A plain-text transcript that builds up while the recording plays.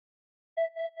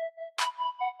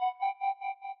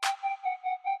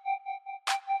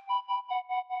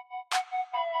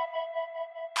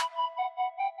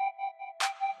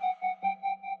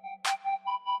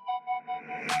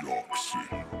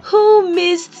Who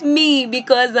missed me?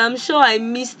 Because I'm sure I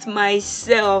missed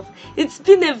myself. It's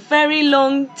been a very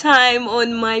long time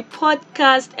on my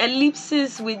podcast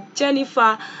Ellipsis with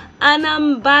Jennifer, and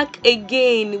I'm back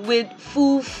again with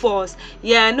full force.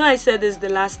 Yeah, I know I said this the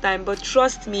last time, but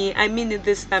trust me, I mean it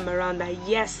this time around that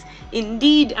yes,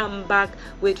 indeed, I'm back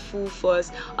with full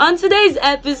force. On today's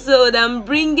episode, I'm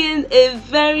bringing a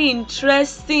very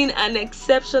interesting and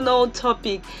exceptional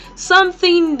topic.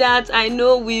 Something that I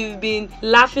know we've been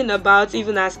laughing about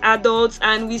even as adults,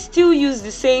 and we still use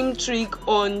the same trick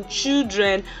on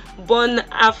children born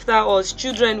after us,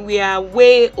 children we are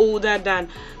way older than.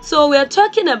 So we are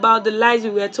talking about the lies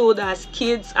we were told as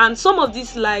kids, and some of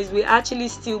these lies we actually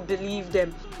still believe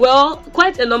them. Well,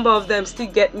 quite a number of them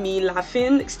still get me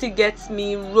laughing, still gets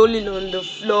me rolling on the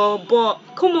floor. But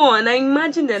come on, I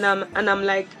imagine that I'm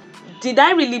like, did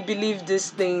I really believe this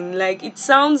thing? Like, it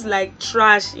sounds like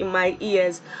trash in my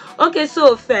ears. Okay,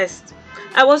 so first,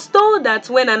 I was told that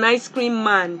when an ice cream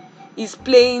man is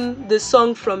playing the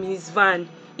song from his van,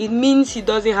 it means he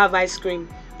doesn't have ice cream.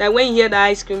 Like when you hear the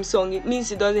ice cream song, it means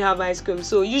he doesn't have ice cream.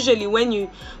 So usually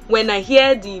when I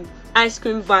hear the ice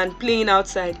cream van playing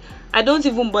outside, I don't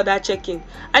even bother checking.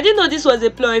 I didn't know this was a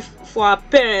ploy for our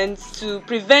parents to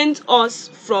prevent us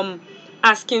from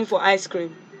asking for ice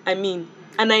cream.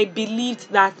 And I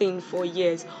believed that thing for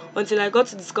years until I got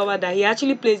to discover that he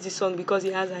actually plays the song because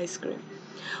he has ice cream.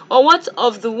 Or what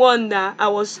of the one that I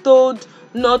was told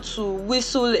not to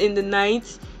whistle in the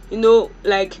night,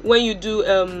 like when you do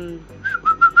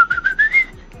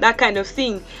that kind of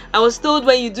thing. I was told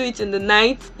when you do it in the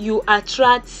night, you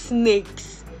attract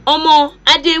snakes. Omo,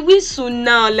 I dey whistle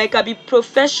now like I be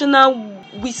professional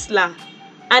whistler.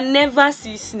 I never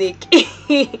see snake.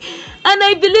 And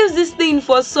I believed this thing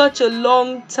for such a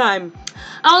long time.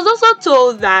 I was also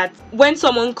told that when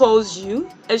someone calls you,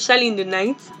 especially in the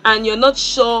night, and you're not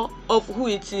sure of who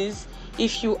it is,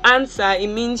 if you answer, it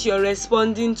means you're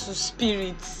responding to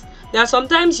spirits. Now,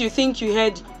 sometimes you think you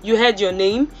heard your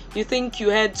name, you think you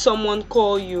heard someone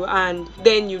call you, and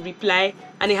then you reply,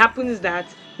 and it happens that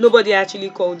nobody actually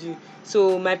called you.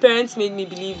 So my parents made me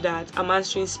believe that I'm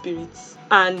answering spirits.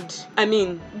 And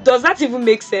does that even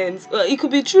make sense? It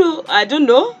could be true. I don't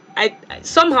know. I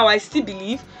somehow I still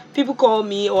believe people call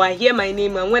me or I hear my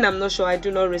name, and when I'm not sure, I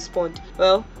do not respond.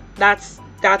 Well, that's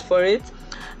that for it.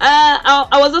 I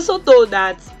was also told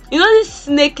that this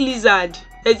snake lizard.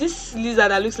 There's this lizard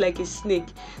that looks like a snake.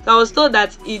 So I was told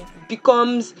that it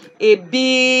becomes a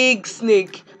big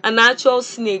snake, an actual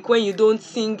snake, when you don't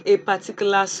sing a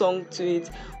particular song to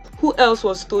it. Who else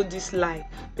was told this lie?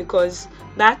 Because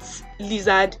that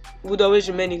lizard would always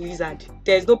remain a lizard.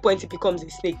 There's no point it becomes a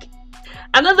snake.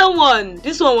 Another one,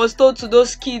 this one was told to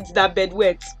those kids that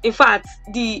bedwet. In fact,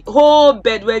 the whole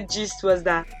bedwet gist was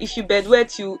that if you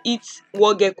bedwet, you eat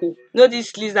war gecko.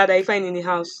 This lizard that you find in the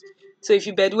house. So if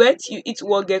you bedwet, you eat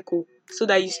war gecko so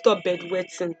that you stop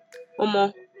bedwetting.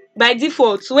 Omo, by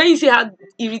default, so when you see how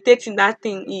irritating that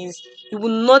thing is, you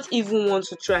will not even want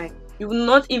to try. You will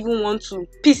not even want to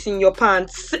piss in your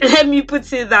pants. Let me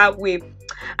put it that way.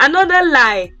 Another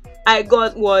lie I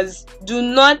got was, do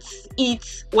not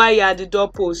eat while you're at the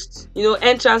doorpost.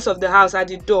 Entrance of the house at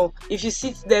the door. If you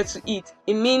sit there to eat,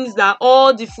 it means that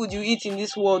all the food you eat in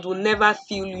this world will never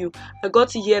fill you. I got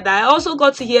to hear that. I also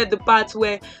got to hear the part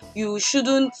where you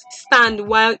shouldn't stand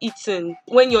while eating.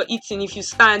 When you're eating, if you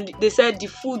stand, they said the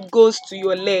food goes to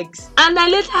your legs. And I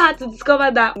later had to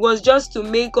discover that was just to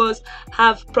make us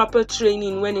have proper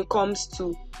training when it comes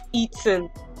to eating.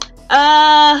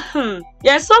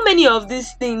 There are so many of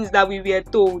these things that we were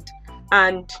told,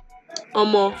 and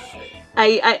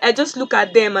I just look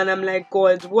at them and I'm like,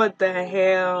 God, what the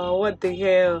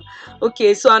hell?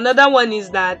 Okay, so another one is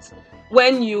that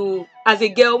when you, as a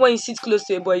girl, when you sit close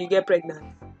to a boy, you get pregnant.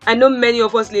 I know many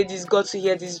of us ladies got to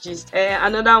hear this gist.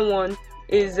 Another one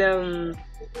is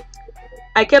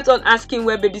I kept on asking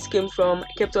where babies came from.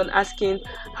 I kept on asking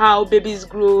how babies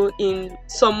grow in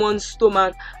someone's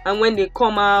stomach, and when they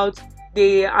come out,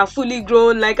 they are fully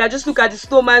grown. Like, I just look at the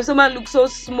stomach looks so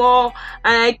small,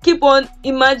 and I keep on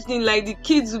imagining like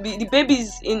the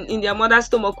babies in their mother's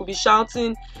stomach could be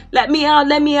shouting, let me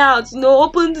out,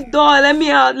 open the door, let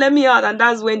me out, and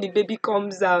that's when the baby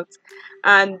comes out.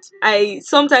 And I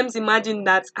sometimes imagine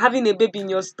that having a baby in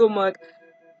your stomach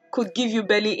could give you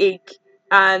belly ache,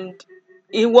 and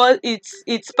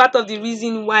it's part of the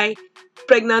reason why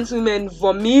pregnant women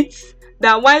vomit.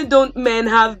 That why don't men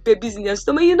have babies in their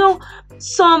stomach?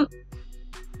 Some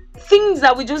things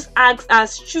that we just ask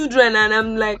as children, and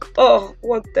I'm like, oh,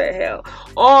 what the hell?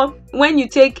 Or when you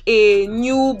take a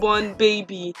newborn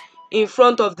baby in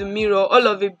front of the mirror, all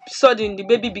of a sudden the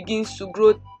baby begins to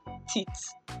grow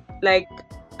teeth. Like,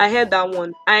 I heard that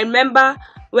one. I remember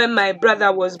when my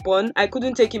brother was born, I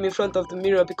couldn't take him in front of the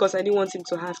mirror because I didn't want him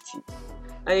to have teeth.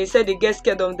 And he said they get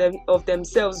scared of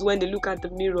themselves when they look at the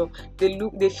mirror.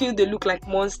 They feel they look like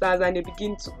monsters and they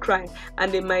begin to cry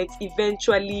and they might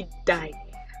eventually die.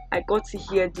 I got to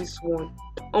hear this one.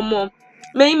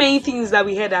 Many things that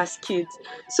we heard as kids.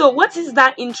 So what is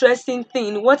that interesting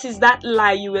thing? What is that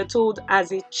lie you were told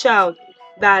as a child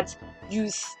that you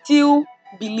still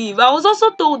believe? I was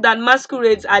also told that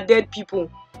masquerades are dead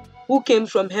people who came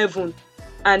from heaven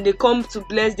and they come to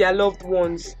bless their loved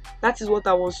ones. That is what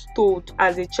I was told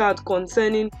as a child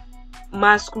concerning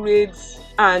masquerades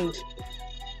and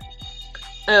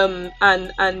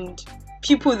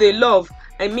people they love.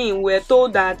 I mean, we're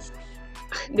told that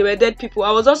they were dead people.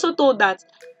 I was also told that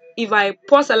if I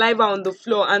pour saliva on the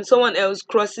floor and someone else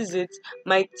crosses it,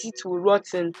 my teeth will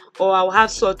rotten or I'll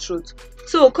have sore throat.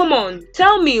 So come on,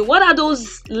 tell me, what are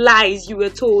those lies you were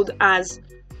told as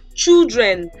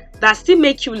children that still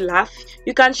make you laugh?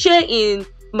 You can share in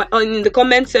the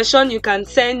comment section. You can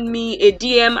send me a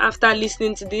DM after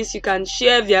listening to this. You can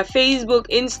share via Facebook,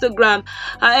 Instagram,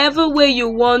 however way you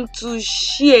want to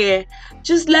share.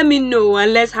 Just let me know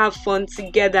and let's have fun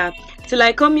together. Till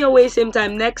I come your way same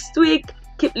time next week,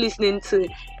 keep listening to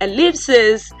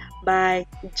Ellipsis by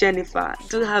Jennifer.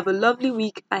 Do have a lovely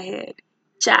week ahead.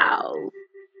 Ciao.